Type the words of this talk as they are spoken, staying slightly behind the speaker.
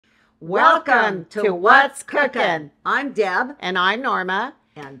Welcome to What's Cookin'. I'm Deb. And I'm Norma.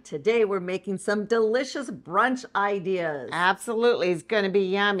 And today we're making some delicious brunch ideas. Absolutely, it's going to be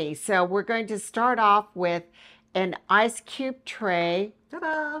yummy. So we're going to start off with an ice cube tray.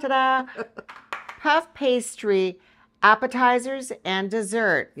 Ta-da! Ta-da! Puff pastry, appetizers, and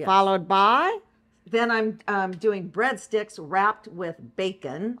dessert, followed by... Then I'm doing breadsticks wrapped with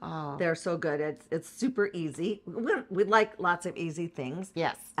bacon. Oh. They're so good. It's super easy. We like lots of easy things.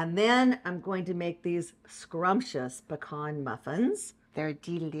 Yes. And then I'm going to make these scrumptious pecan muffins. They're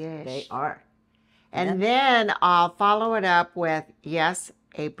delicious. They are. And then I'll follow it up with, yes,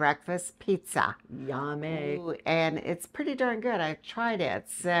 a breakfast pizza. Yummy. Ooh, and it's pretty darn good. I've tried it.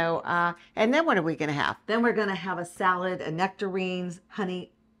 So, and then what are we going to have? Then we're going to have a salad, a nectarines,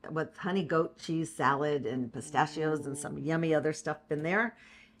 honey goat cheese salad and pistachios and some yummy other stuff in there.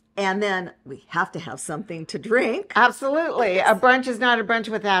 And then we have to have something to drink. Absolutely. A brunch is not a brunch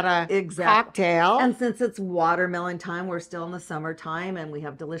without a cocktail. And since it's watermelon time, we're still in the summertime and we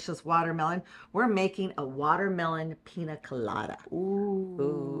have delicious watermelon. We're making a watermelon pina colada.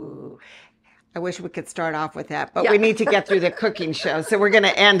 Ooh. I wish we could start off with that, but we need to get through the cooking show. So we're going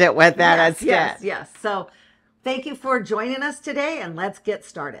to end it with that instead. Yes. So thank you for joining us today, and let's get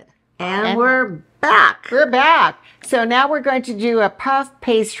started. And we're back. We're back. So now we're going to do a puff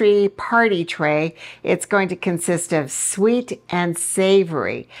pastry party tray. It's going to consist of sweet and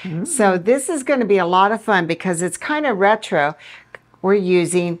savory. So this is going to be a lot of fun because it's kind of retro. We're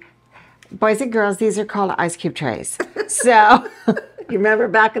using, boys and girls, these are called ice cube trays. So... You remember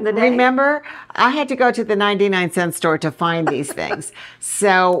back in the day? Remember? I had to go to the 99-cent store to find these things.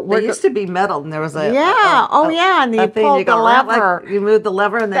 So they used to be metal, and there was a and you pulled the lever. You moved the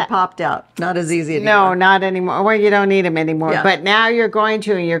lever, and they popped out. Not as easy anymore. No, not anymore. Well, you don't need them anymore. Yeah. But now you're going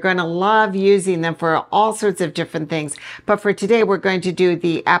to, and you're going to love using them for all sorts of different things. But for today, we're going to do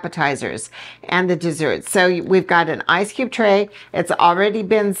the appetizers and the desserts. So we've got an ice cube tray. It's already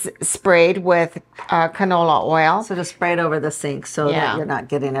been sprayed with canola oil. So just spray it over the sink so that you're not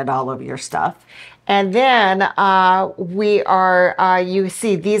getting it all over your stuff. And then we are, you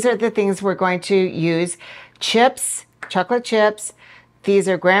see, these are the things we're going to use. Chips, chocolate chips. These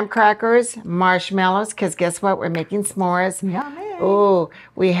are graham crackers, marshmallows, because guess what? We're making s'mores. Yummy. Oh,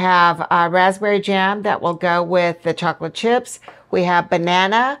 we have raspberry jam that will go with the chocolate chips. We have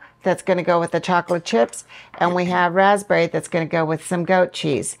banana that's going to go with the chocolate chips. And we have raspberry that's going to go with some goat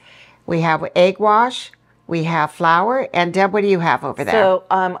cheese. We have egg wash. We have flour. And Deb, what do you have over there? So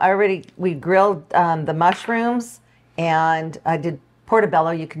we grilled the mushrooms, and I did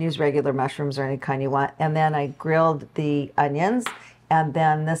portobello. You can use regular mushrooms or any kind you want. And then I grilled the onions. And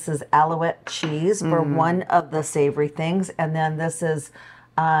then this is alouette cheese for one of the savory things. And then this is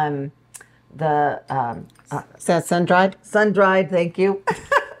is that sun-dried? Sun-dried, thank you.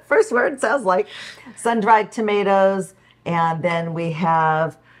 First word sounds like sun-dried tomatoes. And then we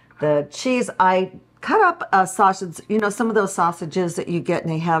have the cheese. I cut up a sausage, some of those sausages that you get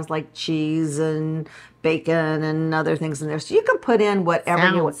and they have like cheese and bacon and other things in there. So you can put in whatever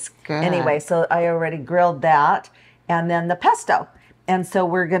you want. Good. Anyway, so I already grilled that. And then the pesto. And so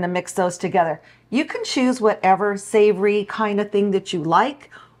we're going to mix those together. You can choose whatever savory kind of thing that you like,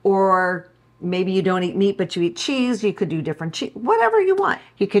 or maybe you don't eat meat, but you eat cheese. You could do different cheese, whatever you want.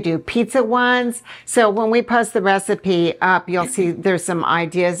 You could do pizza ones. So when we post the recipe up, you'll see there's some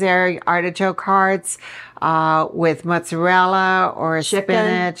ideas there. Artichoke hearts with mozzarella or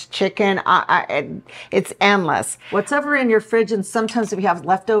spinach, chicken. It's endless. Whatever in your fridge, and sometimes if you have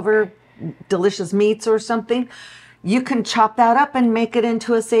leftover delicious meats or something, you can chop that up and make it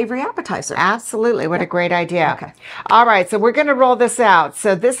into a savory appetizer. Absolutely. What a great idea. Okay. All right. So we're going to roll this out.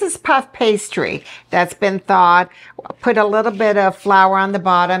 So this is puff pastry that's been thawed. Put a little bit of flour on the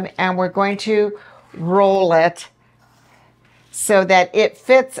bottom, and we're going to roll it so that it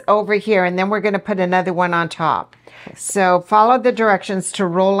fits over here. And then we're going to put another one on top. So follow the directions to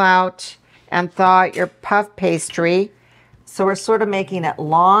roll out and thaw your puff pastry. So we're sort of making it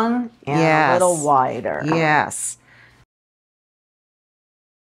long and a little wider. Yes.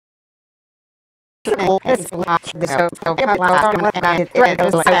 Let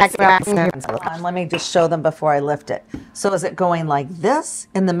me just show them before I lift it. So is it going like this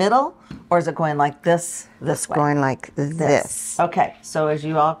in the middle, or is it going like this way? Going like this. Okay, so as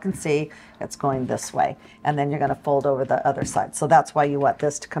you all can see, it's going this way. And then you're going to fold over the other side. So that's why you want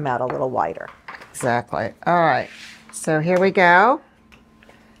this to come out a little wider. Exactly. All right. So here we go.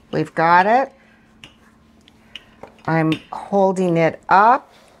 We've got it. I'm holding it up.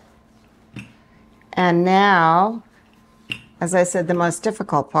 And now, as I said, the most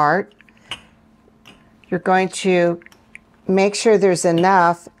difficult part, you're going to make sure there's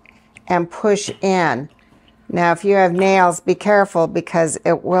enough and push in. Now, if you have nails, be careful because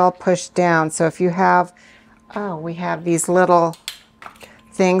it will push down. So if you have, oh, we have these little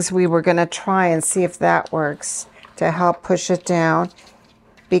things we were going to try and see if that works to help push it down.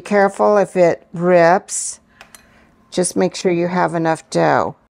 Be careful if it rips. Just make sure you have enough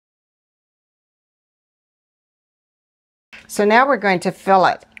dough. So now we're going to fill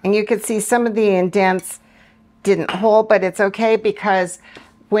it. And you can see some of the indents didn't hold, but it's okay because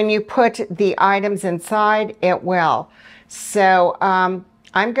when you put the items inside, it will. So I'm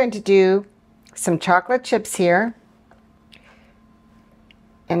going to do some chocolate chips here.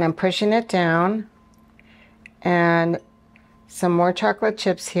 And I'm pushing it down. And some more chocolate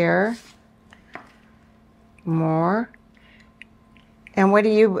chips here. More. And what are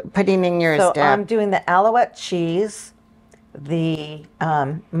you putting in yours, So Deb? I'm doing the Alouette cheese, the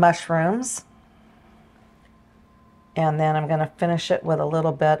mushrooms, and then I'm going to finish it with a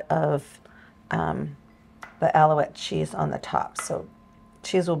little bit of the Alouette cheese on the top. So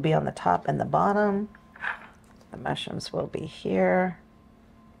cheese will be on the top and the bottom. The mushrooms will be here.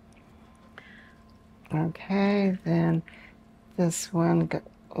 Okay, then this one got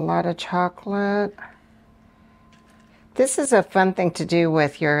a lot of chocolate. This is a fun thing to do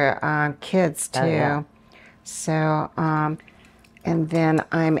with your kids too. Oh, yeah. So, and then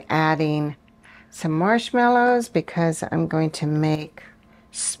I'm adding some marshmallows because I'm going to make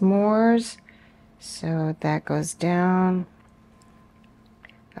s'mores. So that goes down.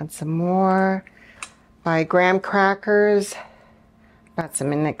 Add some more. Buy graham crackers. Got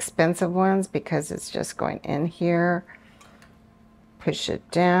some inexpensive ones because it's just going in here. Push it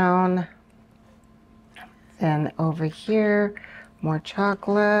down. Then over here, more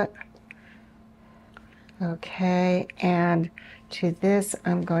chocolate. Okay, and to this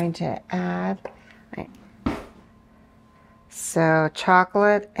I'm going to add, so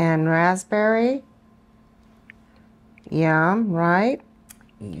chocolate and raspberry. Yum, right?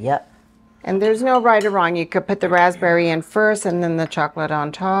 Yep. And there's no right or wrong. You could put the raspberry in first and then the chocolate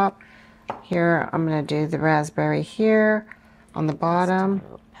on top. Here, I'm going to do the raspberry here on the bottom.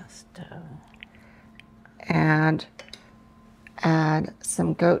 Pesto. And add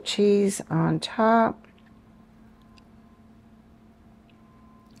some goat cheese on top.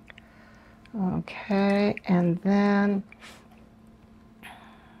 Okay, and then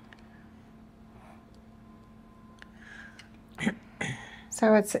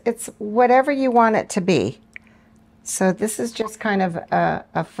so it's whatever you want it to be. So this is just kind of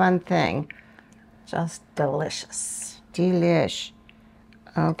a fun thing. Just delicious. Delish.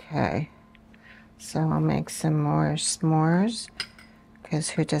 Okay. So I'll make some more s'mores because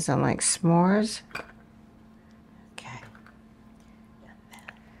who doesn't like s'mores? Okay.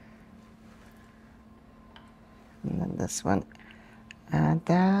 And then this one, add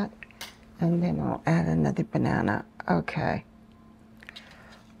that, and then I'll add another banana. Okay.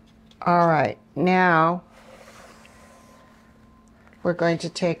 All right, now we're going to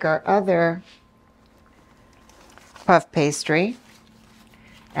take our other puff pastry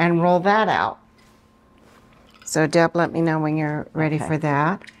and roll that out. So Deb, let me know when you're ready for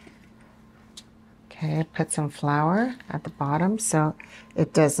that. Okay, put some flour at the bottom so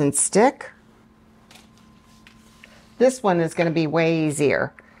it doesn't stick. This one is going to be way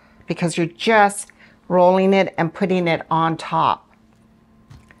easier because you're just rolling it and putting it on top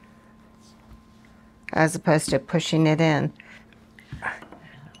as opposed to pushing it in.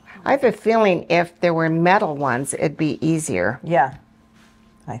 I have a feeling if there were metal ones, it'd be easier. Yeah,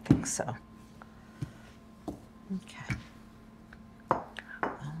 I think so. Okay.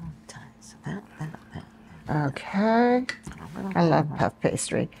 So that. Okay. I love puff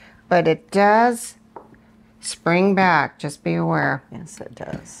pastry, but it does spring back. Just be aware. Yes, it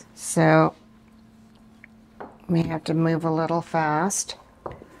does. So we have to move a little fast.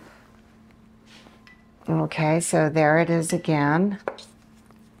 Okay, so there it is again.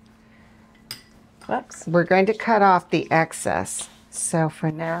 Whoops. We're going to cut off the excess. So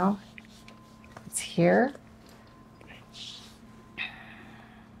for now, it's here.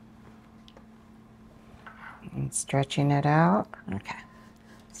 And stretching it out. Okay.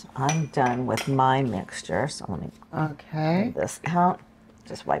 So I'm done with my mixture. So let me Okay. get this out.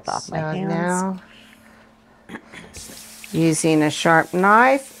 Just wipe off my hands. Now, using a sharp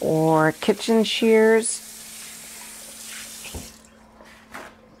knife or kitchen shears.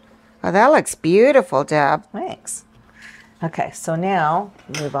 Oh, that looks beautiful, Deb. Thanks. Okay, so now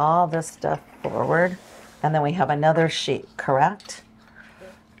move all this stuff forward, and then we have another sheet, correct?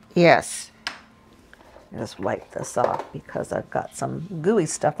 Yes. Just wipe this off because I've got some gooey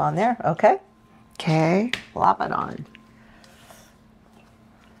stuff on there, okay? Okay. Plop it on.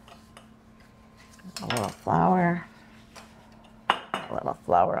 A little flour. A little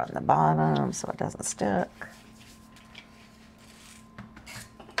flour on the bottom so it doesn't stick.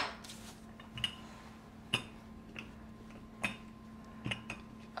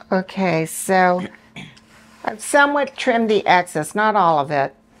 Okay, so I've somewhat trimmed the excess, not all of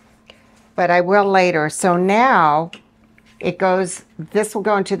it, but I will later. So now this will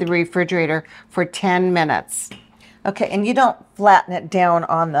go into the refrigerator for 10 minutes. Okay, and you don't flatten it down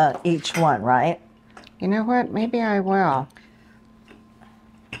on each one, right? You know what? Maybe I will.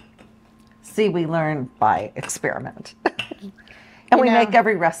 See, we learn by experiment. And we make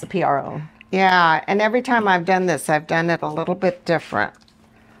every recipe our own. Yeah, and every time I've done this, I've done it a little bit different.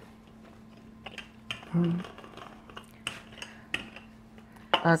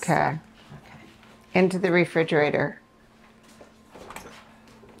 Okay. Into the refrigerator.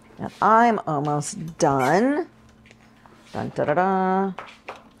 And I'm almost done. Dun, da, da, da.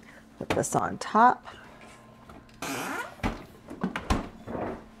 Put this on top.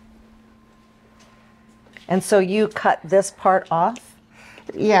 And so you cut this part off?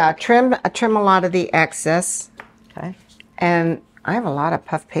 Yeah, trim a lot of the excess. Okay. And I have a lot of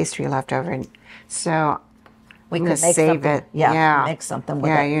puff pastry left over, so We I'm could gonna make save something. it. Yeah, make something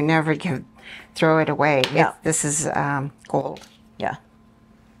with it. You never throw it away. Yeah. This is gold. Yeah.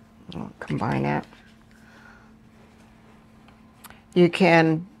 I'll combine it. You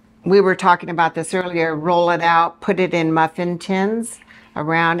can, we were talking about this earlier, roll it out, put it in muffin tins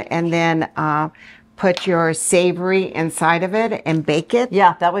around, and then put your savory inside of it and bake it.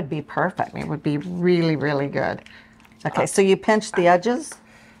 Yeah, that would be perfect. It would be really, really good. Okay, so you pinch the edges?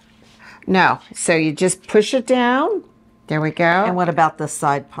 No, so you just push it down. There we go. And what about the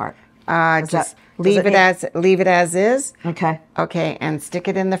side part? Just leave it as is. Okay. Okay, and stick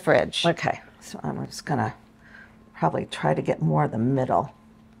it in the fridge. Okay, so I'm just gonna probably try to get more of the middle.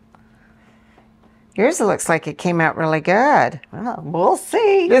 Yours looks like it came out really good. Well, we'll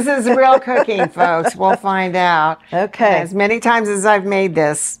see. This is real cooking, folks. We'll find out. Okay. As many times as I've made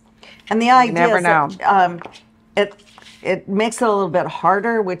this. And the idea never is know. that, it makes it a little bit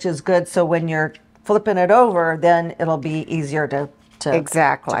harder, which is good. So when you're flipping it over, then it'll be easier to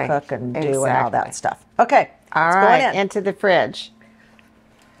Exactly. to cook and do and all Exactly. that stuff. Okay. All it's right, going in. into the fridge.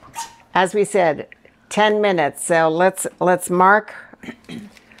 As we said, 10 minutes. So let's mark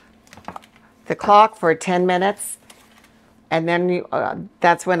the clock for 10 minutes, and then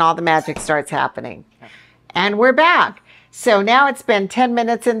that's when all the magic starts happening. And we're back. So now it's been 10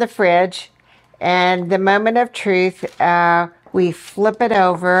 minutes in the fridge, and the moment of truth, we flip it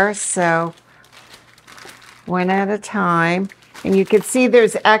over, so one at a time. And you can see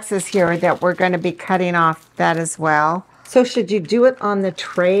there's excess here that we're going to be cutting off that as well. So should you do it on the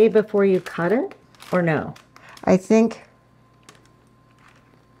tray before you cut it, or no? I think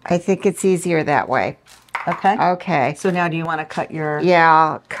it's easier that way. Okay. Okay. So now do you want to cut your... Yeah,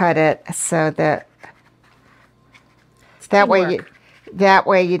 I'll cut it so that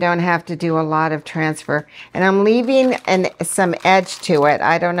way you don't have to do a lot of transfer. And I'm leaving some edge to it.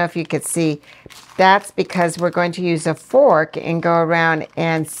 I don't know if you could see. That's because we're going to use a fork and go around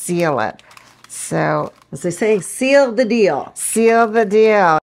and seal it. So, as they say, seal the deal. Seal the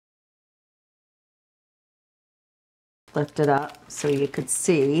deal. Lift it up so you could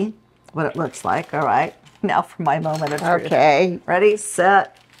see what it looks like. All right. Now for my moment of truth. Okay. Ready,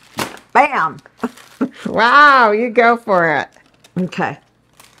 set, bam. Wow, you go for it. Okay.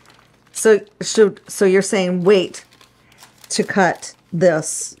 So you're saying wait to cut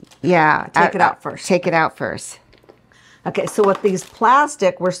this. Yeah. Take it out first. Take it out first. Okay, so with these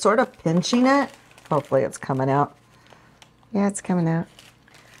plastic, we're sort of pinching it. Hopefully it's coming out. Yeah, it's coming out.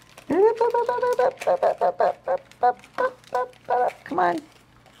 Come on.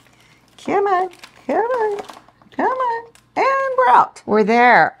 Come on. Come on. Come on. And we're out. We're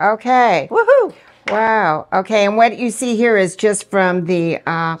there. Okay. Woohoo. Wow. Okay, and what you see here is just from the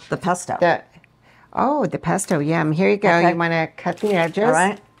pesto. The pesto. Yeah, here you go. Okay. You want to cut the edges. All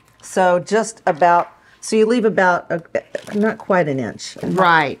right. So just about, so you leave about, not quite an inch.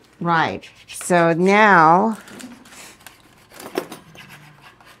 Right, right. So now,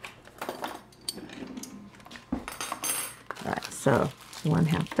 all right, so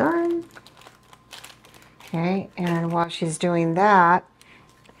 1/2 done. okay, and while she's doing that,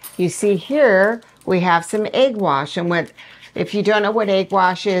 you see here we have some egg wash. And if you don't know what egg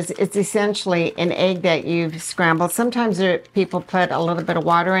wash is, it's essentially an egg that you've scrambled. Sometimes people put a little bit of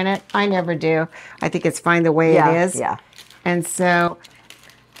water in it. I never do. I think it's fine the way it is. Yeah. And so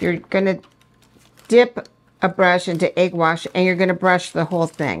you're going to dip a brush into egg wash, and you're going to brush the whole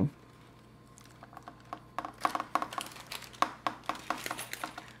thing.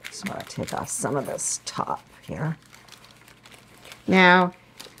 just want to take off some of this top here. Now,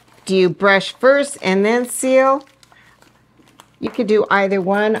 do you brush first and then seal? You could do either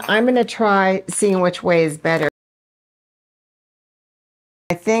one. I'm going to try seeing which way is better.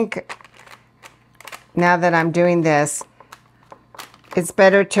 I think now that I'm doing this, it's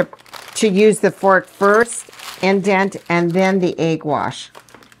better to use the fork first, indent, and then the egg wash.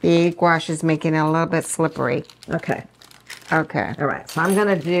 The egg wash is making it a little bit slippery. Okay. Okay. All right. So I'm going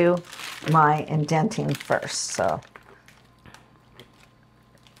to do my indenting first. So.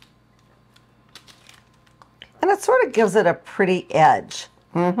 And it sort of gives it a pretty edge.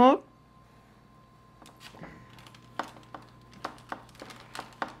 Mm-hmm.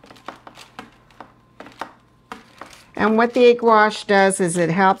 And what the egg wash does is it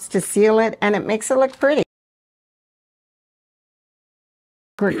helps to seal it and it makes it look pretty.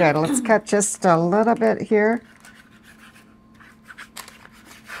 We're good. Let's cut just a little bit here.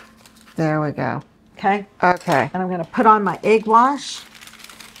 There we go. Okay. Okay. And I'm going to put on my egg wash.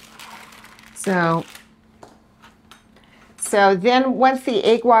 So then once the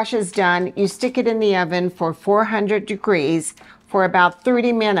egg wash is done, you stick it in the oven for 400 degrees for about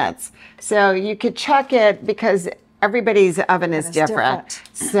 30 minutes. So you could check it because everybody's oven is different.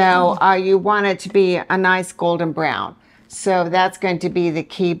 So you want it to be a nice golden brown. So that's going to be the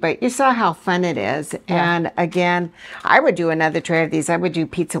key, but you saw how fun it is. Yeah. And again, I would do another tray of these. I would do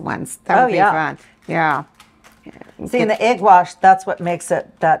pizza ones. That would be fun. Yeah. See, in the egg wash, that's what makes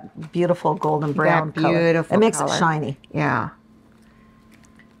it that beautiful golden brown color. Beautiful It makes color. it shiny. Yeah.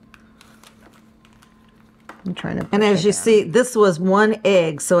 I'm trying to. And as you see, this was one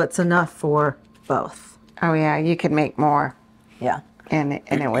egg, so it's enough for both. Oh yeah, you could make more. Yeah. And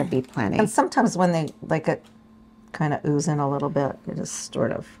it would be plenty. And sometimes when they like it kind of ooze in a little bit, it just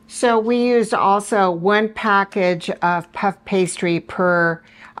sort of. So we used also 1 package of puff pastry per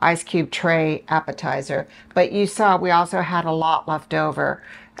ice cube tray appetizer, but you saw we also had a lot left over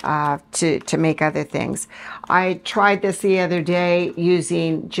to make other things. I tried this the other day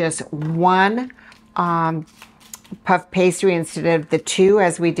using just 1 puff pastry instead of the 2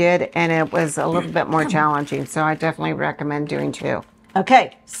 as we did, and it was a little bit more challenging, so I definitely recommend doing 2.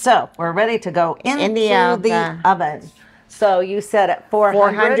 Okay, so we're ready to go into the oven. So you said at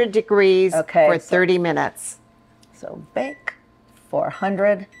 400 degrees for 30 minutes. So bake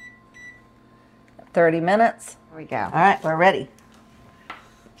 400, 30 minutes. There we go. All right, we're ready.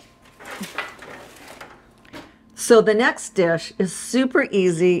 So the next dish is super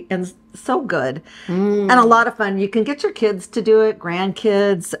easy and so good and a lot of fun. You can get your kids to do it,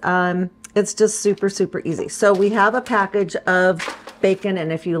 grandkids. It's just super, super easy. So we have a package of bacon,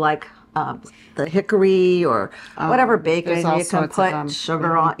 and if you like the hickory or whatever bacon, you can put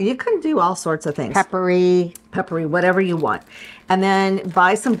sugar on. You can do all sorts of things. Peppery, whatever you want. And then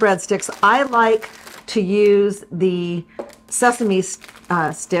buy some breadsticks. I like to use the sesame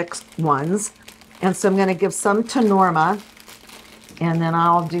sticks ones. And so I'm going to give some to Norma, and then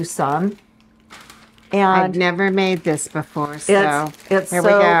I'll do some. And I've never made this before, so it's here so we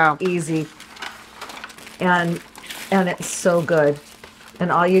go. Easy, and it's so good.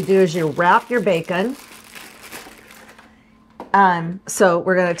 And all you do is you wrap your bacon. So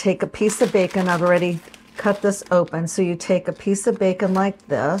we're going to take a piece of bacon. I've already cut this open. So you take a piece of bacon like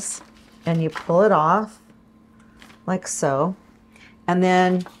this, and you pull it off like so, and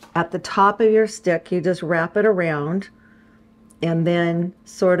then at the top of your stick, you just wrap it around and then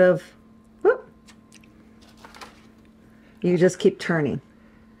sort of, whoop, you just keep turning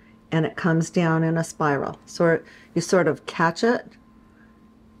and it comes down in a spiral. So you sort of catch it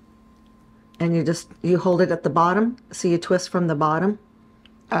and you hold it at the bottom. So you twist from the bottom.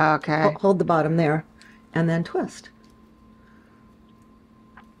 Okay. Hold the bottom there and then twist.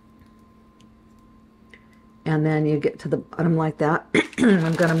 And then you get to the bottom like that.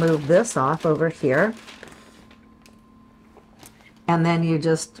 I'm going to move this off over here. And then you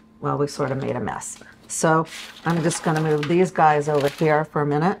just, well, we sort of made a mess. So I'm just going to move these guys over here for a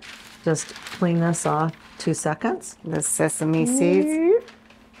minute. Just clean this off 2 seconds. The sesame seeds.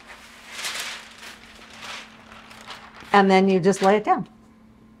 And then you just lay it down.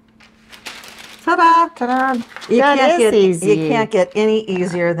 Ta-da! Ta-da! You easy. You can't get any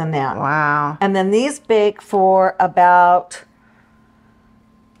easier than that. Wow. And then these bake for about,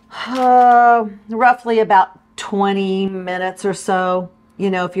 roughly about 20 minutes or so.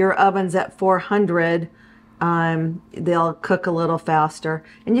 You know, if your oven's at 400, they'll cook a little faster.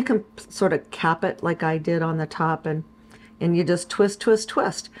 And you can sort of cap it like I did on the top, and you just twist, twist,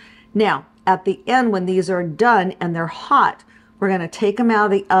 twist. Now, at the end, when these are done and they're hot, we're going to take them out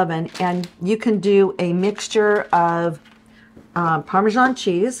of the oven, and you can do a mixture of Parmesan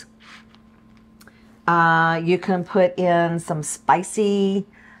cheese, You can put in some spicy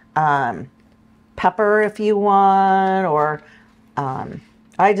pepper if you want, or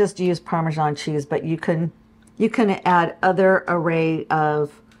I just use Parmesan cheese, but you can add other array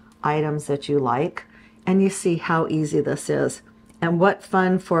of items that you like. And you see how easy this is. And what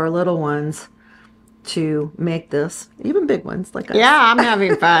fun for our little ones to make this, even big ones like us. Yeah, I'm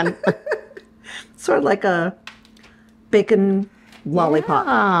having fun. Sort of like a bacon lollipop.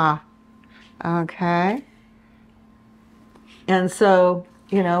 Ah, okay. And so,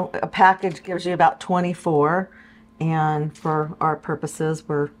 you know, a package gives you about 24. And for our purposes,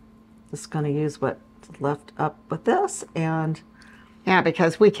 we're just going to use what's left up with this. And Yeah,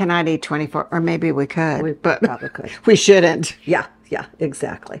 because we cannot eat 24, or maybe we could. we but probably could. We shouldn't. Yeah,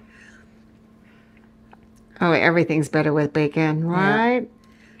 exactly. Oh, everything's better with bacon, right?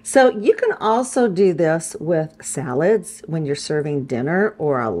 So you can also do this with salads when you're serving dinner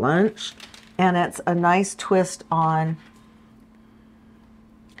or a lunch. And it's a nice twist on,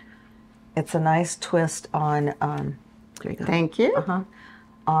 here you go. Thank you.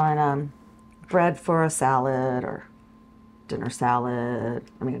 On bread for a salad or dinner salad.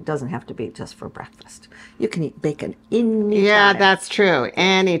 I mean, it doesn't have to be just for breakfast. You can eat bacon anytime. Yeah, that's true.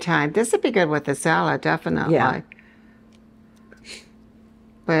 Anytime. This would be good with a salad, definitely. Yeah.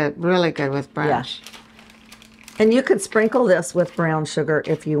 But really good with brunch. And you could sprinkle this with brown sugar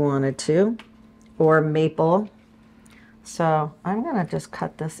if you wanted to, or maple. So I'm going to just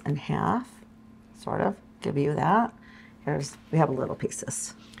cut this in half, sort of, give you that. We have little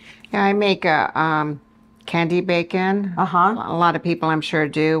pieces. Yeah, I make a candy bacon. A lot of people, I'm sure,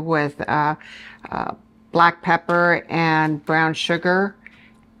 do, with black pepper and brown sugar,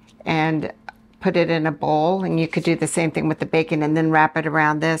 and put it in a bowl. And you could do the same thing with the bacon and then wrap it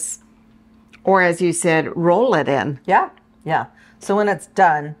around this. Or, as you said, roll it in. Yeah. So when it's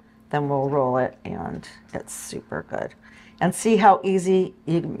done, then we'll roll it, and it's super good. And see how easy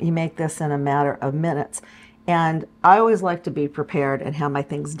you make this in a matter of minutes. And I always like to be prepared and have my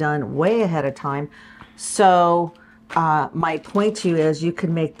things done way ahead of time. So my point to you is you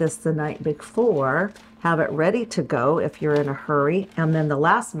can make this the night before, have it ready to go if you're in a hurry. And then the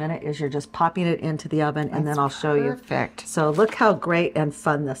last minute is you're just popping it into the oven, and then I'll show you. Perfect. So look how great and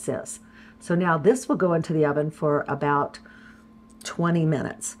fun this is. So now this will go into the oven for about 20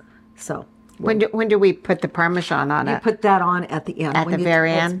 minutes. So when do we put the Parmesan on it? you put that on at the end. At the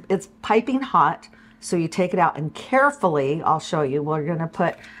very end? It's piping hot. So you take it out and carefully, I'll show you, we're going to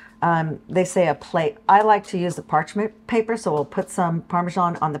put, they say a plate. I like to use the parchment paper. So we'll put some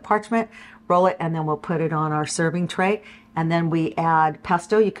Parmesan on the parchment, roll it, and then we'll put it on our serving tray. And then we add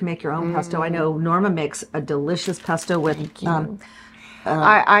pesto. You can make your own pesto. I know Norma makes a delicious pesto with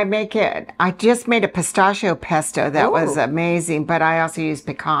I make it. I just made a pistachio pesto that was amazing, but I also use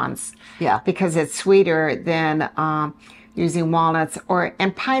pecans. Yeah. Because it's sweeter than using walnuts,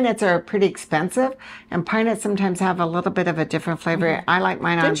 and pine nuts are pretty expensive, and pine nuts sometimes have a little bit of a different flavor. I like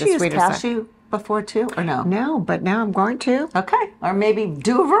mine on the sweeter side. Didn't you use cashew before too, or no? No, but now I'm going to. Okay, or maybe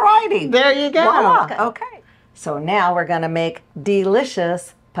do a variety. There you go. Voila. Okay. So now we're going to make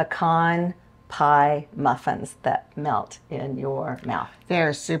delicious pecan pie muffins that melt in your mouth.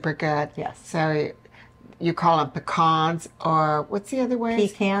 They're super good. Yes. So you call them pecans, or what's the other way?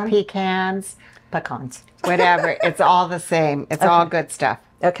 Pecans. Whatever. It's all the same. It's all good stuff.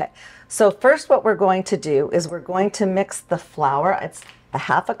 Okay. So first what we're going to do is we're going to mix the flour. It's a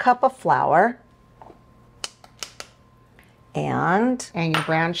half a cup of flour. And your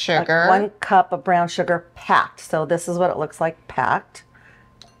brown sugar. 1 cup of brown sugar packed. So this is what it looks like packed.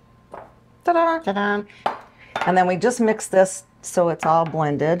 Ta-da! Ta-da. And then we just mix this so it's all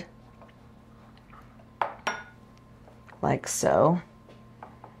blended. Like so.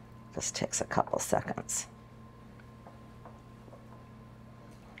 Just takes a couple seconds.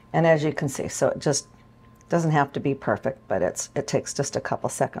 And as you can see, so it just doesn't have to be perfect, but it takes just a couple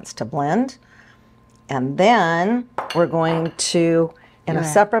seconds to blend. And then we're going to, in a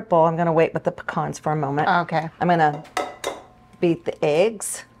separate bowl, I'm going to wait with the pecans for a moment. Okay. I'm going to beat the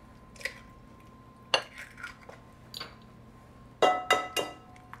eggs.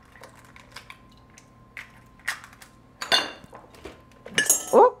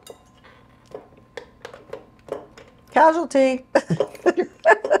 Oh, casualty.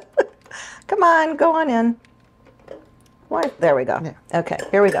 Come on, go on in. What? There we go. Yeah. Okay,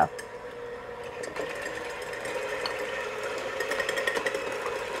 here we go.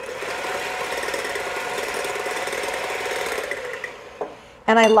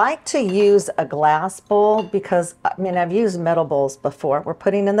 And I like to use a glass bowl because, I mean, I've used metal bowls before. We're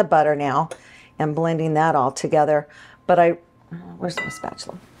putting in the butter now and blending that all together. But where's my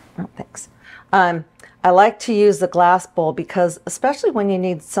spatula? Oh, thanks. I like to use the glass bowl because, especially when you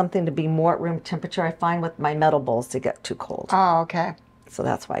need something to be more at room temperature, I find with my metal bowls to get too cold. Oh, okay. So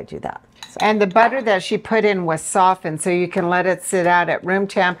that's why I do that. So. And the butter that she put in was softened, so you can let it sit out at room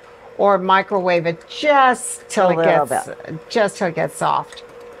temp or microwave it just till it gets soft.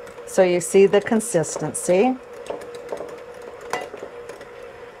 So you see the consistency.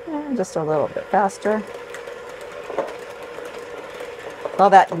 And just a little bit faster.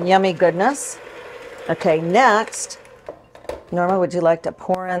 All that yummy goodness. Okay, next, Norma, would you like to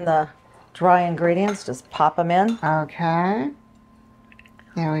pour in the dry ingredients? Just pop them in. Okay.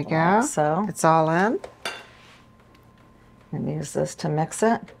 There we go. Like so. It's all in. And use this to mix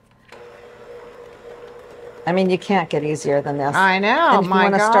it. I mean, you can't get easier than this. I know, and if you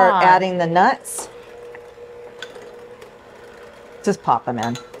want to start adding the nuts, just pop them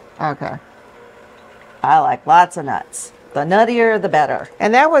in. Okay. I like lots of nuts. The nuttier, the better.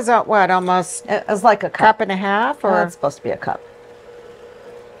 And that was what, almost it was like a cup and a half, or it's supposed to be a cup.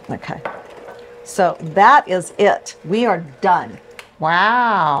 Okay. So that is it. We are done.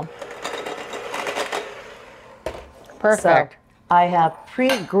 Wow. Perfect. So I have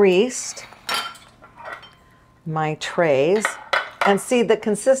pre-greased my trays. And see, the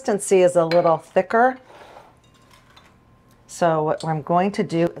consistency is a little thicker. So what I'm going to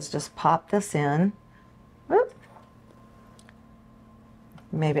do is just pop this in. Whoop.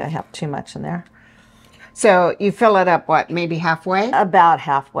 Maybe I have too much in there. So you fill it up, what, maybe halfway? About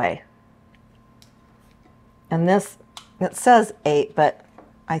halfway. And this, it says 8, but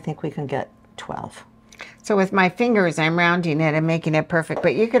I think we can get 12. So with my fingers, I'm rounding it and making it perfect.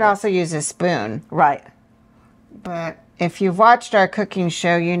 But you could also use a spoon. Right. But if you've watched our cooking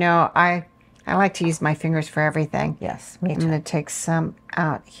show, you know I like to use my fingers for everything. Yes, me too. I'm going to take some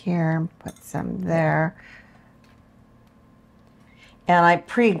out here and put some there. And I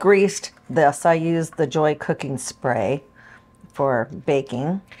pre-greased this. I used the Joy cooking spray for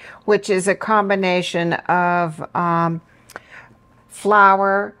baking. Which is a combination of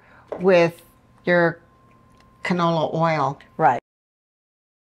flour with your canola oil. Right.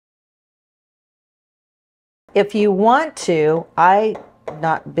 If you want to, I'm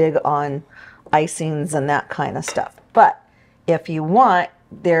not big on icings and that kind of stuff. But if you want,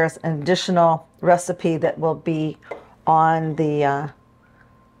 there's an additional recipe that will be on the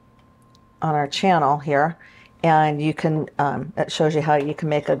on our channel here, and you can it shows you how you can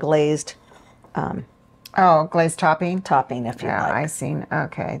make a glazed glazed topping if you like. Icing.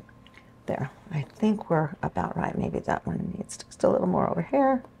 Okay, there. I think we're about right. Maybe that one needs just a little more over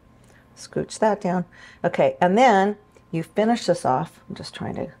here. Scooch that down. Okay, and then you finish this off. I'm just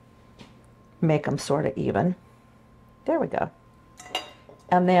trying to make them sort of even. There we go.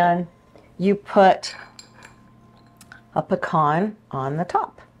 And then you put a pecan on the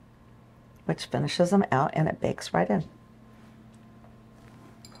top, which finishes them out, and it bakes right in.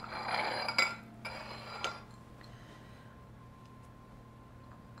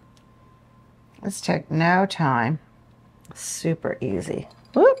 This took no time. Super easy.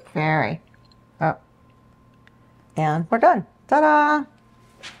 Whoop. Very. Oh. And we're done. Ta-da!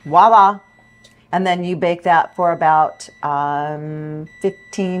 Voila! And then you bake that for about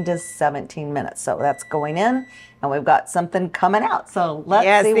 15 to 17 minutes. So that's going in, and we've got something coming out. So let's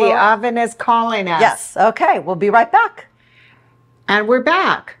see. Yes, the oven is calling us. Yes. Okay, we'll be right back. And we're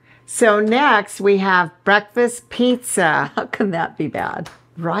back. So next we have breakfast pizza. How can that be bad?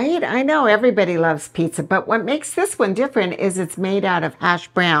 Right? I know everybody loves pizza, but what makes this one different is it's made out of hash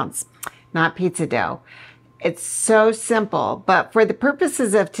browns, not pizza dough. It's so simple, but for the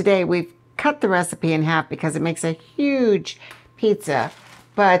purposes of today, we've cut the recipe in half because it makes a huge pizza.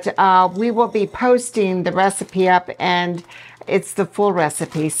 But we will be posting the recipe up, and it's the full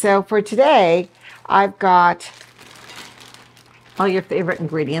recipe. So for today, I've got all your favorite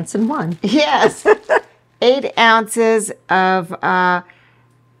ingredients in one. Yes, 8 ounces of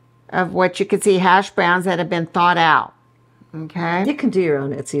what you can see hash browns that have been thawed out. Okay. You can do your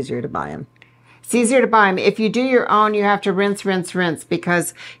own. It's easier to buy them. It's easier to buy them. If you do your own, you have to rinse, rinse, rinse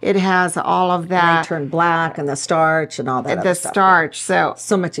because it has all of that. And they turn black and the starch and all that. The starch. So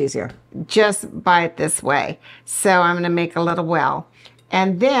much easier. Just buy it this way. So I'm going to make a little well.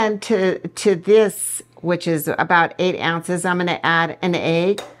 And then to this, which is about 8 ounces, I'm going to add an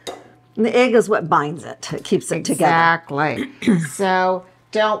egg. And the egg is what binds it. It keeps it together. Exactly. So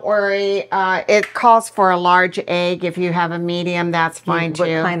don't worry. It calls for a large egg. If you have a medium, that's fine too.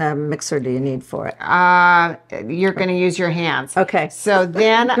 What kind of mixer do you need for it? You're going to use your hands. Okay. So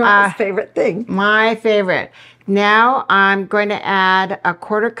then, Norma's favorite thing. My favorite. Now I'm going to add a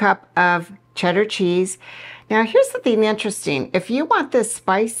 1/4 cup of cheddar cheese. Now, here's the thing interesting. If you want this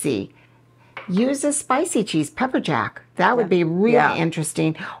spicy, use a spicy cheese, pepper jack. That would be really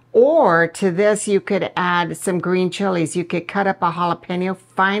interesting. Or to this, you could add some green chilies. You could cut up a jalapeno,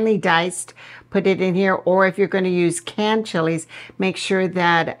 finely diced, put it in here. Or if you're going to use canned chilies, make sure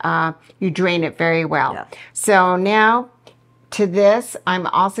that you drain it very well. Yeah. So now to this, I'm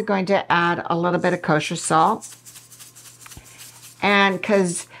also going to add a little bit of kosher salt. And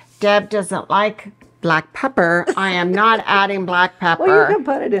because Deb doesn't like black pepper, I am not adding black pepper. Well, you can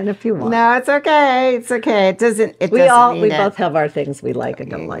put it in if you want. No, it's okay. It's okay. It doesn't. We both have our things we like and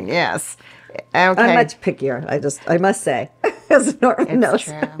don't like. Yes. Okay. I'm much pickier. I must say, as Norma knows.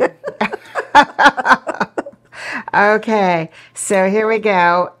 True. Okay. So here we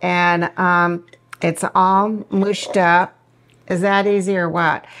go, and it's all mushed up. Is that easy or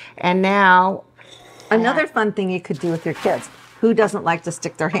what? And now, another fun thing you could do with your kids. Who doesn't like to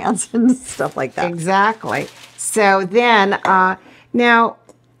stick their hands in stuff like that? Exactly. So then, now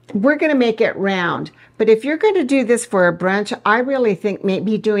we're going to make it round. But if you're going to do this for a brunch, I really think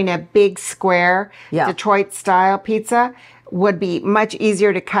maybe doing a big square Detroit style pizza would be much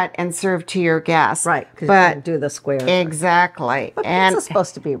easier to cut and serve to your guests. Right, because you can do the square. Exactly. But pizza's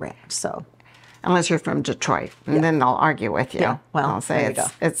supposed to be round, so. Unless you're from Detroit, and then they'll argue with you. Yeah, well, I'll say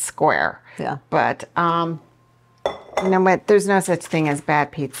it's square. Yeah. But, you know what? There's no such thing as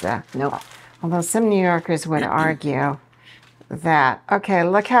bad pizza. Nope. Although some New Yorkers would argue that. Okay,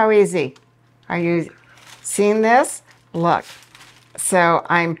 look how easy. Are you seeing this? Look. So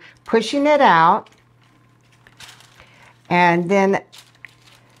I'm pushing it out. And then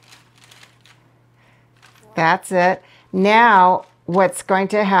that's it. Now what's going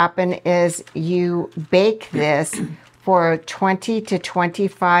to happen is you bake this for 20 to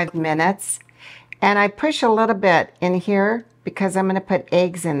 25 minutes. And I push a little bit in here because I'm going to put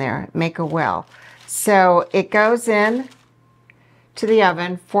eggs in there, make a well. So it goes in to the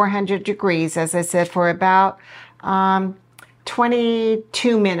oven, 400 degrees, as I said, for about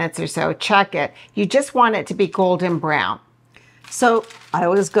 22 minutes or so. Check it. You just want it to be golden brown. So I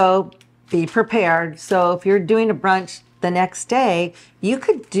always go, be prepared. So if you're doing a brunch the next day, you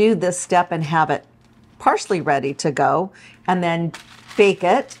could do this step and have it partially ready to go, and then bake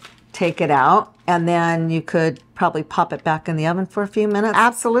it, take it out, and then you could probably pop it back in the oven for a few minutes.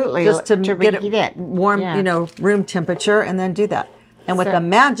 Absolutely. Just to get it warm, Yeah. Room temperature, and then do that. And with the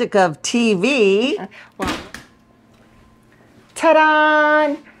magic of TV. Well,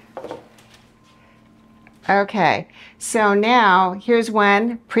 ta-da! Okay, so now here's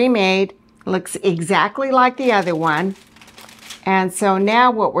one pre-made, looks exactly like the other one. And so now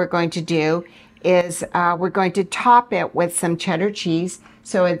what we're going to do is we're going to top it with some cheddar cheese.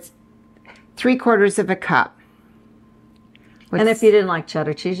 So it's 3/4 of a cup. And if you didn't like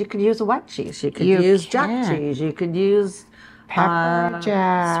cheddar cheese, you could use a white cheese. You could use jack cheese. You could use pepper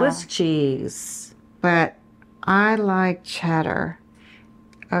jack, Swiss cheese. But I like cheddar.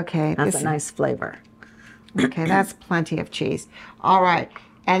 Okay. That's a nice flavor. Okay, that's plenty of cheese. All right.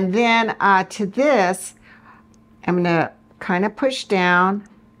 And then to this, I'm going to kind of push down,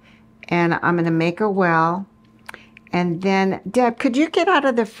 and I'm going to make a well. And then, Deb, could you get out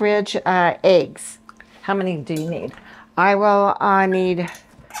of the fridge eggs? How many do you need? I will need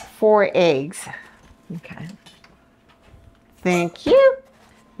 4 eggs. Okay. Thank you.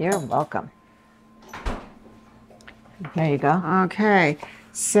 You're welcome. There you go. Okay.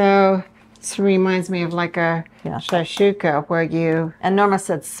 So this reminds me of like a shashuka where you... And Norma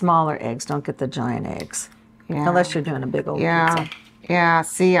said smaller eggs. Don't get the giant eggs. Yeah. Unless you're doing a big old pizza. Yeah.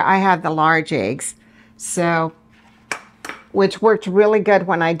 See, I have the large eggs. So, which worked really good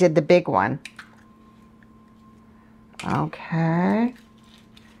when I did the big one. Okay.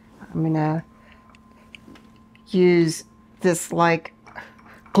 I'm going to use this like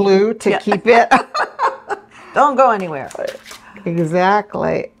glue to keep it. Don't go anywhere.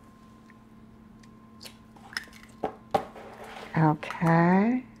 Exactly.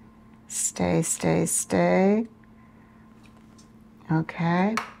 Okay. Stay.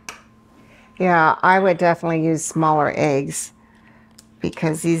 Okay. Yeah, I would definitely use smaller eggs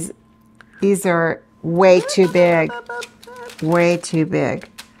because these are way too big. Way too big.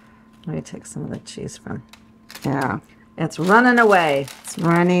 Let me take some of the cheese from. Yeah. It's running away. It's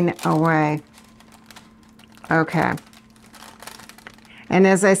running away. Okay. And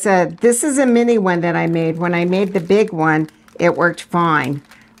as I said, this is a mini one that I made. When I made the big one, it worked fine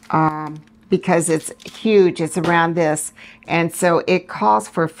because it's huge. It's around this. And so it calls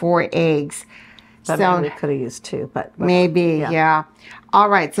for 4 eggs. But so maybe we could have used 2, but maybe, yeah. All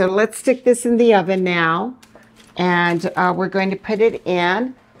right, so let's stick this in the oven now. And we're going to put it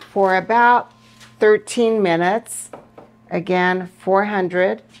in for about 13 minutes. Again,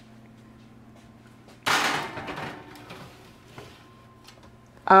 400.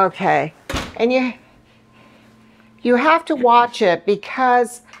 Okay, and you have to watch it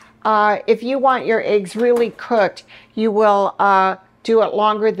because if you want your eggs really cooked, you will do it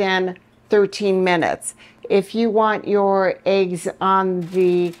longer than 13 minutes. If you want your eggs on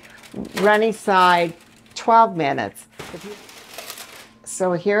the runny side, 12 minutes.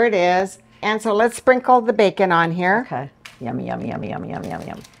 So here it is. And so let's sprinkle the bacon on here. Okay. Yummy, yummy, yummy, yummy, yummy, yummy,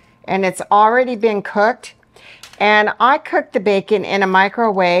 yummy. And it's already been cooked. And I cooked the bacon in a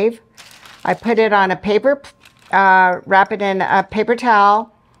microwave. I put it on a paper, wrap it in a paper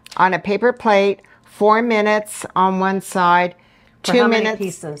towel on a paper plate, 4 minutes on one side, For 2 how minutes. many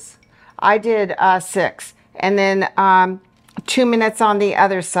pieces? I did 6. And then 2 minutes on the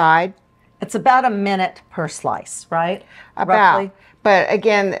other side. It's about a minute per slice, right? About. Roughly. But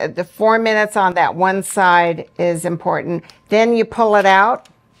again, the 4 minutes on that one side is important. Then you pull it out.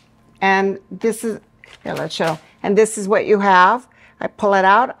 And this is, here, let's show. And this is what you have. I pull it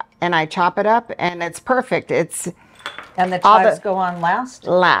out and I chop it up and it's perfect. It's And the all chives go on last?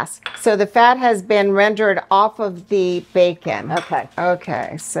 last. So the fat has been rendered off of the bacon. Okay.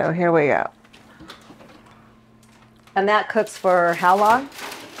 Okay, so here we go. And that cooks for how long?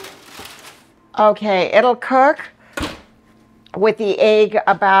 Okay, it'll cook with the egg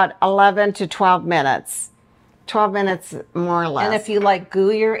about 11 to 12 minutes. 12 minutes more or less. And if you like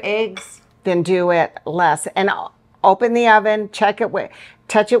gooier eggs? Then do it less. And open the oven, check it with,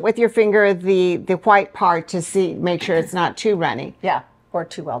 touch it with your finger, the white part to see, make sure it's not too runny. Yeah, or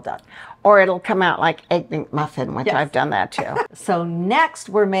too well done. Or it'll come out like egg muffin, which Yes. I've done that too. So next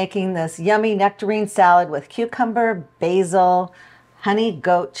we're making this yummy nectarine salad with cucumber, basil, honey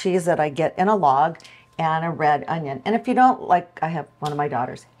goat cheese that I get in a log, and a red onion. And if you don't like, I have one of my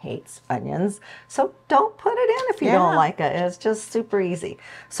daughters hates onions, so don't put it in if you don't like it. It's just super easy.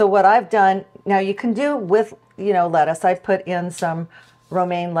 So what I've done, now you can do with, you know, lettuce. I put in some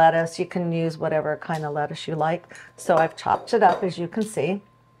romaine lettuce. You can use whatever kind of lettuce you like. So I've chopped it up, as you can see.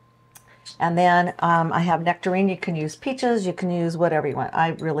 And then I have nectarine. You can use peaches. You can use whatever you want. I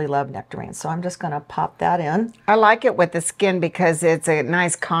really love nectarine. So I'm just going to pop that in. I like it with the skin because it's a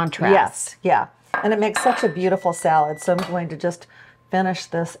nice contrast. Yes, yeah. And it makes such a beautiful salad. So I'm going to just finish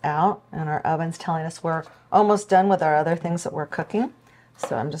this out. And our oven's telling us we're almost done with our other things that we're cooking.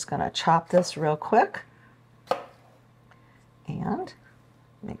 So I'm just going to chop this real quick. And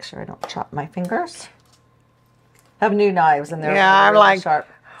make sure I don't chop my fingers. I have new knives and they're I'm really like sharp.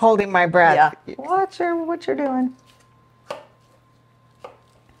 holding my breath. Yeah. Watch what you're doing.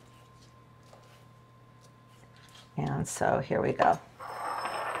 And so here we go.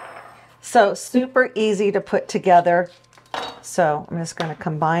 So super easy to put together. So I'm just going to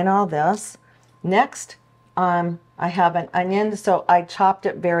combine all this. Next, I have an onion. So I chopped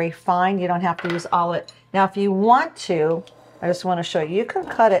it very fine. You don't have to use all it. Now, if you want to, I just want to show you, you can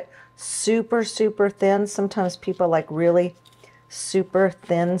cut it super, super thin. Sometimes people like really super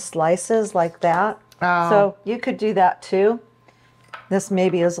thin slices like that. Oh. So you could do that too. This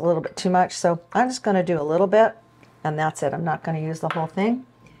maybe is a little bit too much. So I'm just going to do a little bit and that's it. I'm not going to use the whole thing.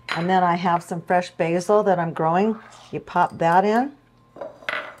 And then I have some fresh basil that I'm growing. You pop that in.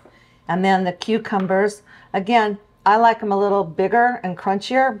 And then the cucumbers. Again, I like them a little bigger and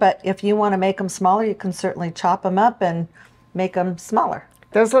crunchier, but if you want to make them smaller, you can certainly chop them up and make them smaller.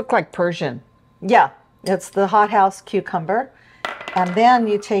 Those look like Persian. Yeah, it's the hothouse cucumber. And then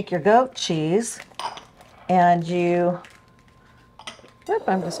you take your goat cheese and you,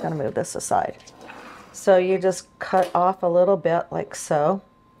 I'm just going to move this aside. So you just cut off a little bit like so,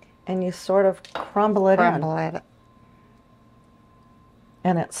 and you sort of crumble it in.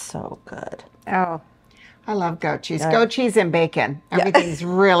 And it's so good. Oh, I love goat cheese. Yeah. Goat cheese and bacon. Everything's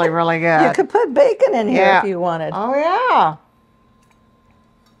really, really good. You could put bacon in here if you wanted. Oh, yeah.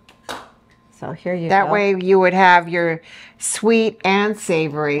 So here you go. That way you would have your sweet and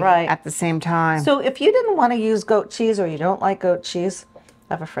savory at the same time. So if you didn't want to use goat cheese or you don't like goat cheese,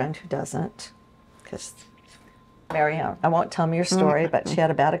 I have a friend who doesn't. Because Mary, I won't tell me your story, but she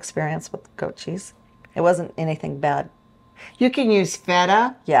had a bad experience with goat cheese. It wasn't anything bad. You can use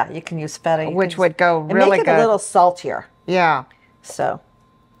feta. Yeah, you can use feta. Which would go really make it good. A little saltier. Yeah. So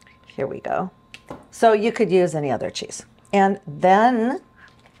here we go. So you could use any other cheese. And then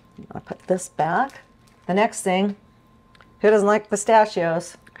I'm going to put this back. The next thing, who doesn't like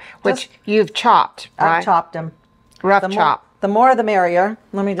pistachios? Which you've chopped, right? I've chopped them. Rough chop. The more the merrier.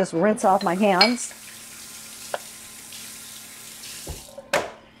 Let me just rinse off my hands.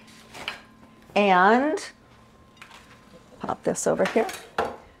 And pop this over here.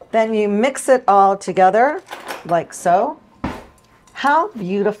 Then you mix it all together like so. How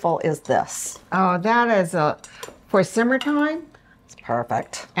beautiful is this? Oh, that is for summertime It's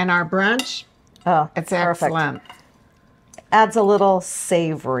perfect. and our brunch. Oh, It's perfect. excellent. Adds a little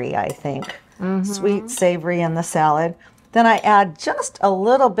savory, I think. Sweet savory in the salad. Then I add just a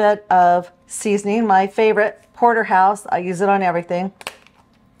little bit of seasoning, my favorite, porterhouse. I use it on everything.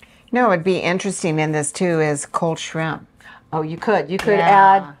 No, it'd be interesting in this too is cold shrimp. Oh, you could. You could Yeah.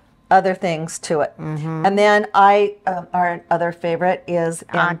 add other things to it. And then our other favorite is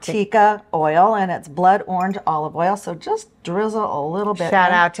Antica oil, and it's blood orange olive oil. So just drizzle a little bit.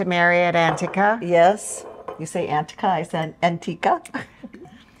 Shout out to Mary at Antica. Yes. You say Antica, I said Antica.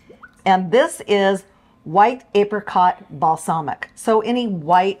 And this is white apricot balsamic. So any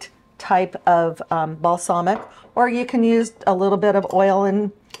white type of balsamic, or you can use a little bit of oil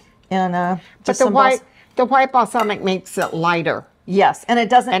and But just the some white balsamic makes it lighter. Yes, and it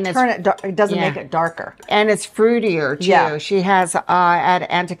doesn't And turn it. It doesn't yeah. make it darker. And it's fruitier too. Yeah. She has at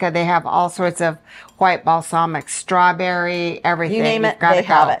Antica, they have all sorts of white balsamic, strawberry, everything. You name You've it, gotta they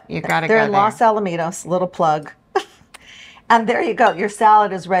have go. it. You gotta They're go in there. Los Alamitos. Little plug. And there you go. Your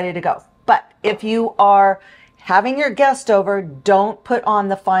salad is ready to go. But if you are having your guest over, don't put on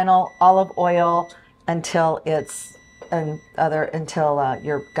the final olive oil until your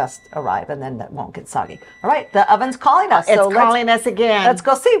guests arrive, and then that won't get soggy. All right, the oven's calling us. It's so calling us again. Let's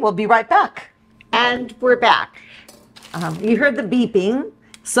go see. We'll be right back. And we're back. You heard the beeping.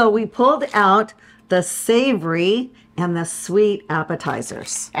 So we pulled out the savory and the sweet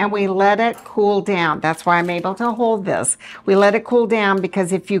appetizers. And we let it cool down. That's why I'm able to hold this. We let it cool down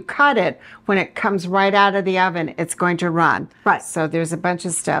because if you cut it, when it comes right out of the oven, it's going to run. Right. So there's a bunch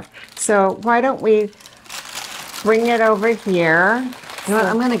of stuff. So why don't we bring it over here? You know what,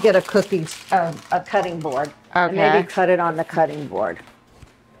 I'm going to get a cutting board. And Okay. maybe cut it on the cutting board.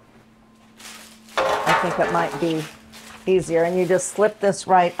 I think it might be easier. And you just slip this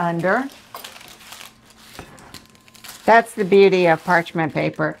right under. That's the beauty of parchment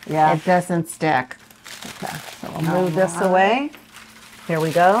paper. Yeah. It doesn't stick. Okay, so we'll move this away. Here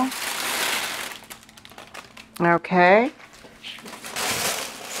we go. Okay.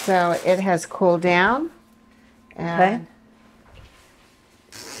 So it has cooled down. Okay. And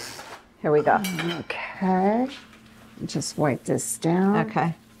Here we go. okay. Just wipe this down.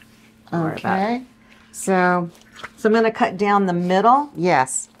 Okay. Don't worry about it. Okay. So, So I'm going to cut down the middle.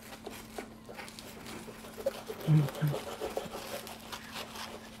 yes.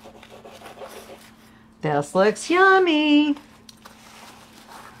 This looks yummy.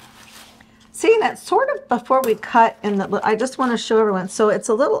 See, that's sort of before we cut in the, I just want to show everyone. So it's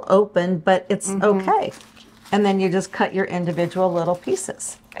a little open, but it's okay. And then you just cut your individual little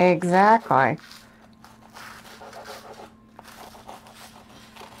pieces. Exactly.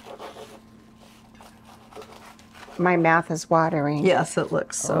 My mouth is watering. Yes, it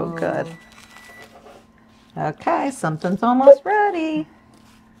looks so good. Okay, something's almost ready.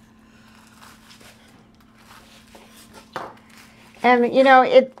 And you know,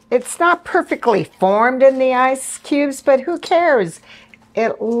 it's not perfectly formed in the ice cubes, but who cares?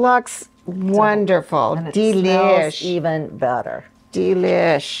 It looks wonderful. And it smells Delish. even better.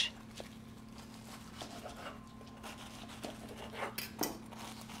 Delish.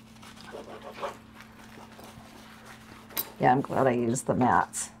 Yeah, I'm glad I used the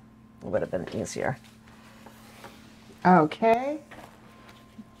mats. It would have been easier. Okay.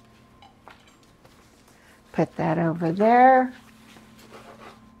 Put that over there.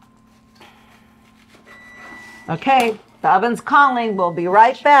 Okay, the oven's calling. We'll be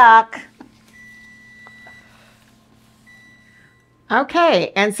right back.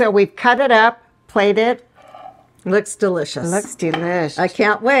 Okay, and so we've cut it up, plated. Looks delicious. Looks delish. I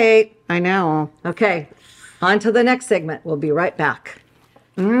can't wait. I know. Okay, on to the next segment. We'll be right back.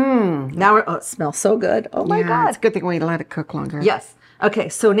 Now we're, oh, it smells so good. Oh my Yeah, God. it's a good thing we let it cook longer. Yes. Okay,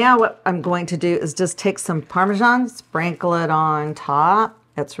 so now what I'm going to do is just take some Parmesan, sprinkle it on top.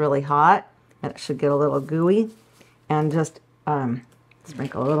 It's really hot, and it should get a little gooey. And just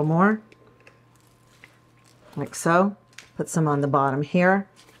sprinkle a little more, like so. Put some on the bottom here,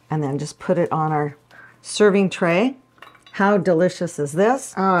 and then just put it on our serving tray. How delicious is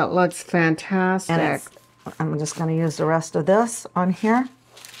this? Oh, it looks fantastic. And I'm just going to use the rest of this on here.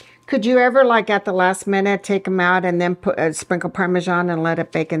 Could you ever, like at the last minute, take them out and then put sprinkle Parmesan and let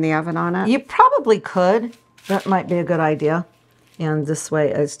it bake in the oven on it? You probably could. That might be a good idea. And this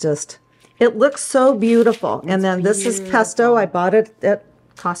way it's just, it looks so beautiful. And then this is pesto. I bought it at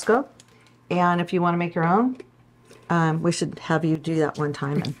Costco. And if you want to make your own, we should have you do that one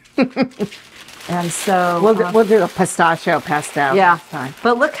time. And And so We'll do a pistachio pesto. yeah, That's fine.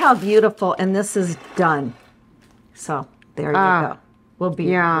 but look how beautiful, and this is done. So there you go. We'll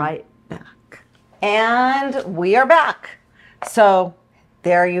be right back. And we are back. So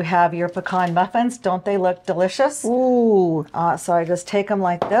there you have your pecan muffins. Don't they look delicious? Ooh. So I just take them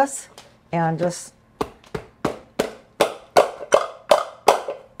like this and just...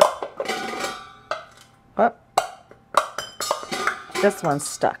 Oh, this one's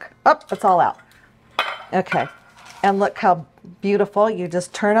stuck. Oh, it's all out. Okay, and look how beautiful. You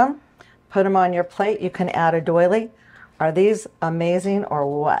just turn them, put them on your plate. You can add a doily. Are these amazing or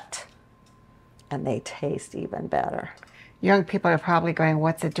what? And they taste even better. Young people are probably going,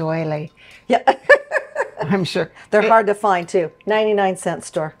 what's a doily? Yeah. I'm sure. They're hard to find too. 99-cent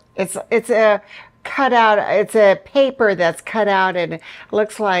store. It's a cutout, it's a paper that's cut out and it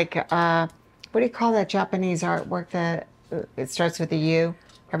looks like, what do you call that Japanese artwork that it starts with a U?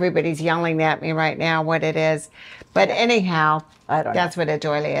 Everybody's yelling at me right now what it is. But anyhow, I don't know. That's what a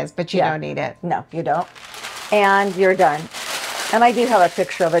doily is, but you don't need it. No, you don't. And you're done. And I do have a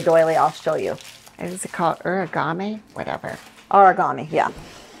picture of a doily I'll show you. Is it called origami? Whatever. Origami, yeah.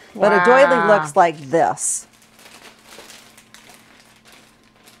 But a doily looks like this.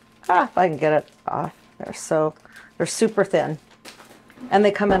 If I can get it off. They're super thin. And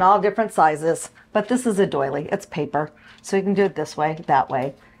they come in all different sizes. But this is a doily. It's paper. So you can do it this way, that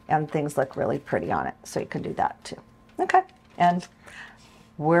way, and things look really pretty on it. So you can do that too. Okay. And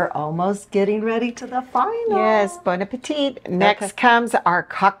we're almost getting ready to the final. Yes, bon appetit. Next comes our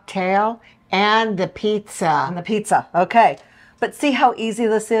cocktail and the pizza. And the pizza. Okay. But see how easy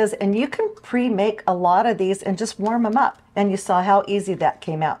this is? And you can pre-make a lot of these and just warm them up. And you saw how easy that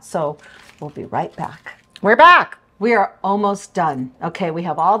came out. So we'll be right back. We're back. We are almost done. Okay, we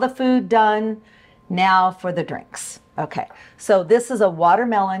have all the food done. Now for the drinks. Okay, so this is a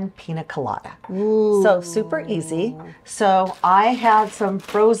watermelon pina colada. Ooh. So super easy. So I had some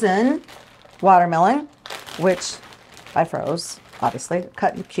frozen watermelon, which I froze, obviously,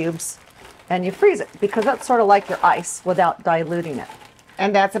 cut in cubes. And you freeze it because that's sort of like your ice without diluting it.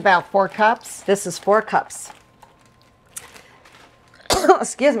 And that's about 4 cups? This is 4 cups.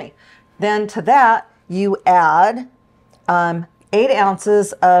 Excuse me. Then to that, you add 8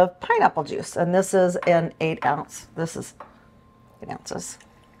 ounces of pineapple juice. And this is an 8 ounce. This is 8 ounces.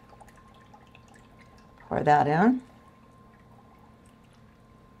 Pour that in.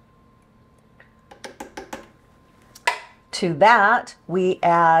 To that, we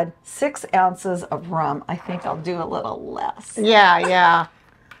add 6 ounces of rum. I think I'll do a little less. Yeah.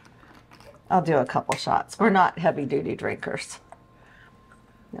 I'll do a couple shots. We're not heavy duty drinkers.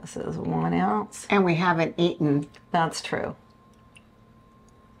 This is 1 ounce. And we haven't eaten. That's true.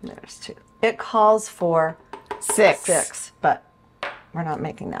 There's 2. It calls for 6, but we're not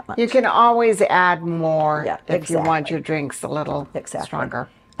making that much. You can always add more if you exactly. want your drinks a little stronger.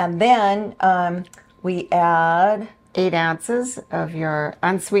 And then we add 8 ounces of your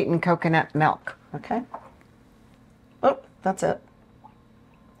unsweetened coconut milk. Okay. Oh, that's it.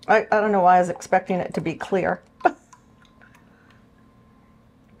 I don't know why I was expecting it to be clear.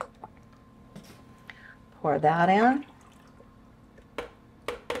 Pour that in.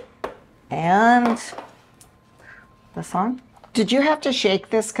 And this on. Did you have to shake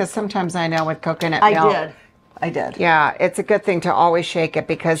this? Because sometimes I know with coconut milk. I did. Yeah, it's a good thing to always shake it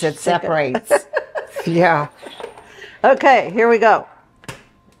because it separates. Yeah. Okay, here we go.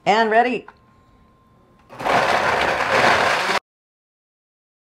 And ready.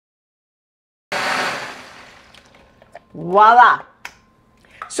 Voila.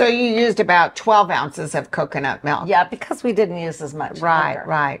 So you used about 12 ounces of coconut milk. Yeah, because we didn't use as much.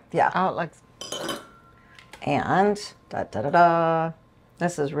 Right. Yeah. Oh, it looks... And da-da-da-da.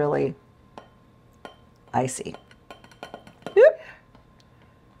 This is really icy.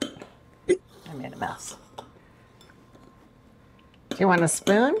 I made a mess. Do you want a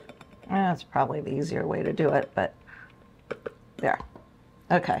spoon? That's probably the easier way to do it, but there.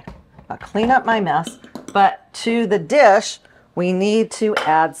 Okay, I'll clean up my mess, but to the dish, we need to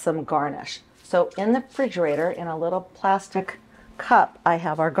add some garnish. So in the refrigerator, in a little plastic cup, I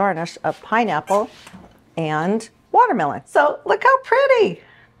have our garnish of pineapple and watermelon. So look how pretty.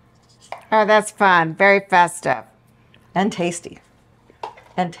 Oh, that's fun. Very festive. And tasty.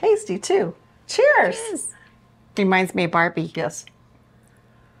 And tasty too. Cheers. Yes. Reminds me of Barbie. Yes.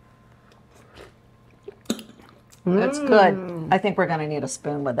 It's good. I think we're going to need a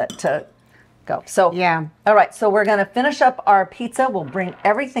spoon with it to go. So, yeah. All right. So we're going to finish up our pizza. We'll bring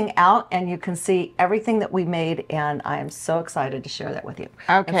everything out and you can see everything that we made. And I am so excited to share that with you.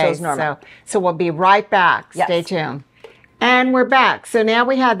 Okay. And so is Norma. So we'll be right back. Yes. Stay tuned. And we're back. So now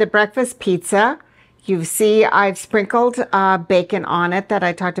we have the breakfast pizza. You see I've sprinkled bacon on it that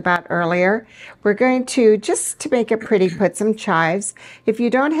I talked about earlier. We're going to, just to make it pretty, put some chives. If you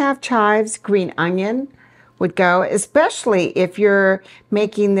don't have chives, green onion would go, especially if you're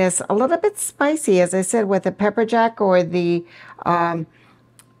making this a little bit spicy, as I said, with the pepper jack or the,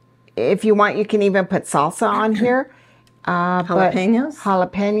 if you want, you can even put salsa on here. Jalapenos?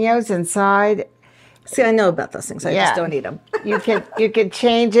 Jalapenos inside. See, I know about those things. I Yeah. just don't eat them. You can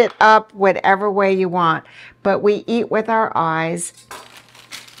change it up whatever way you want, but we eat with our eyes,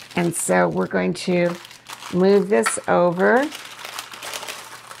 and so we're going to move this over,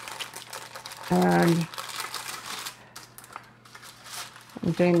 and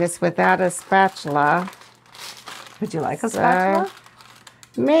I'm doing this without a spatula. Would you like a spatula?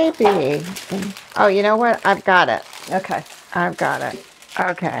 Maybe. Oh, you know what? I've got it. Okay. I've got it.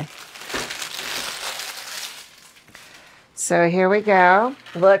 Okay. So here we go.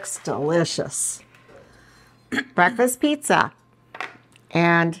 Looks delicious. Breakfast pizza.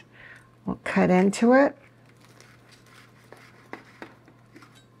 And we'll cut into it.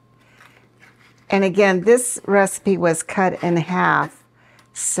 And again, this recipe was cut in half.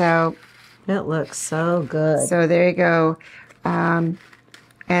 So it looks so good. So there you go. And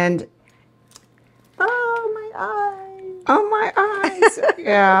oh, my eyes. Oh, my eyes.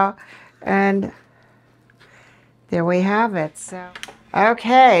 Yeah. And there we have it. So,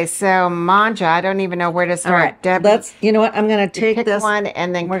 okay. So manja, I don't even know where to start. All right. Deb, You know what? I'm going to take pick this one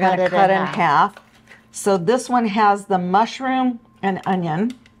and then we're going to cut in half. So this one has the mushroom and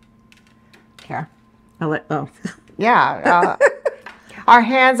onion. Here. Oh. Yeah. Our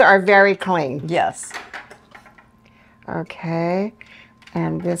hands are very clean. Yes. Okay.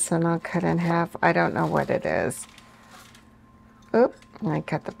 And this one I'll cut in half. I don't know what it is. Oop. And I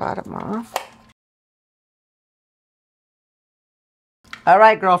cut the bottom off. All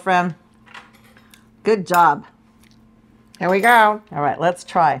right, girlfriend. Good job. Here we go. All right, let's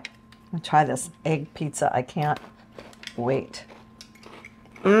try. Let's try this egg pizza. I can't wait.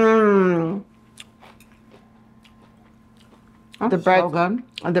 Mmm. The bread, so good.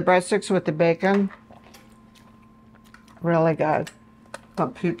 The breadsticks with the bacon, really good. The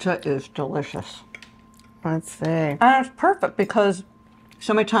pizza is delicious. Let's see. And it's perfect because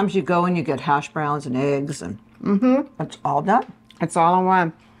so many times you go and you get hash browns and eggs and it's all done. It's all in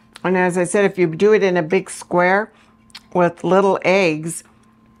one. And as I said, if you do it in a big square with little eggs,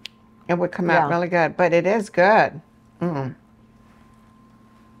 it would come out really good. But it is good. Mm.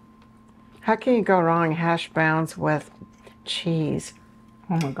 How can you go wrong hash browns with cheese?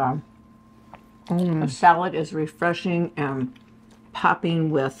 Oh my God. The salad is refreshing and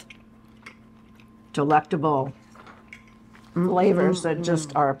popping with delectable flavors that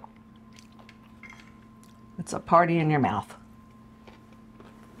just are, it's a party in your mouth.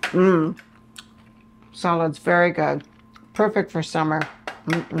 Salad's very good. Perfect for summer.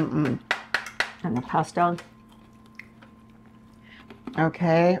 And the pesto.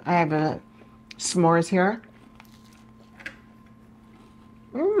 Okay, I have a s'mores here.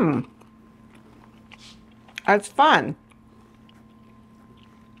 That's fun.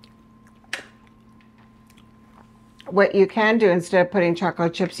 What you can do, instead of putting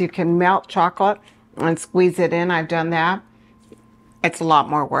chocolate chips, you can melt chocolate and squeeze it in. I've done that. It's a lot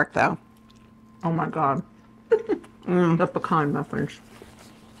more work, though. Oh my God. The pecan muffins.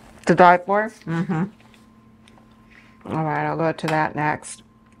 To die for? All right, I'll go to that next.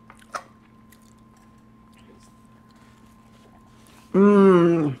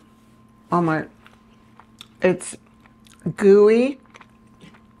 Oh my. It's gooey.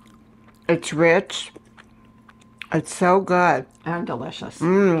 It's rich. It's so good. And delicious. It's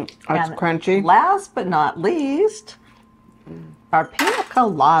And crunchy. last but not least, our pina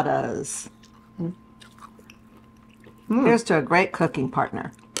coladas. Here's to a great cooking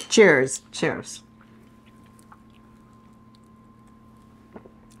partner. Cheers. Cheers.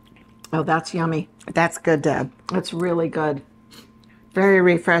 Oh, that's yummy. That's good, Deb. It's really good. Very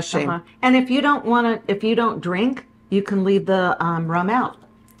refreshing. And if you don't want to, if you don't drink, you can leave the rum out.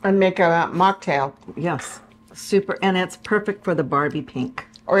 And make a mocktail. Yes. Super. And it's perfect for the Barbie pink.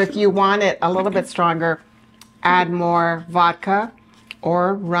 Or if you want it a little bit stronger, add more vodka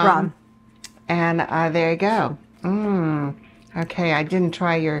or rum. And there you go. Okay, I didn't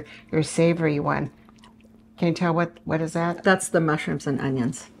try your savory one. Can you tell what is that? That's the mushrooms and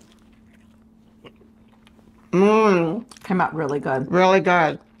onions. Came out really good. Really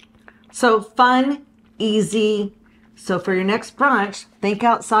good. So fun, easy. So for your next brunch, think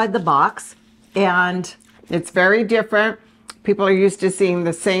outside the box. And it's very different. People are used to seeing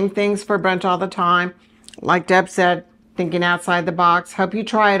the same things for brunch all the time. Like Deb said, thinking outside the box. Hope you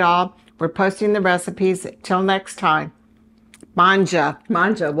try it all. We're posting the recipes. Till next time. Manja.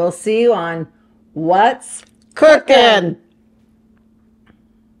 Manja. We'll see you on What's Cookin'.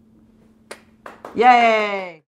 Yay!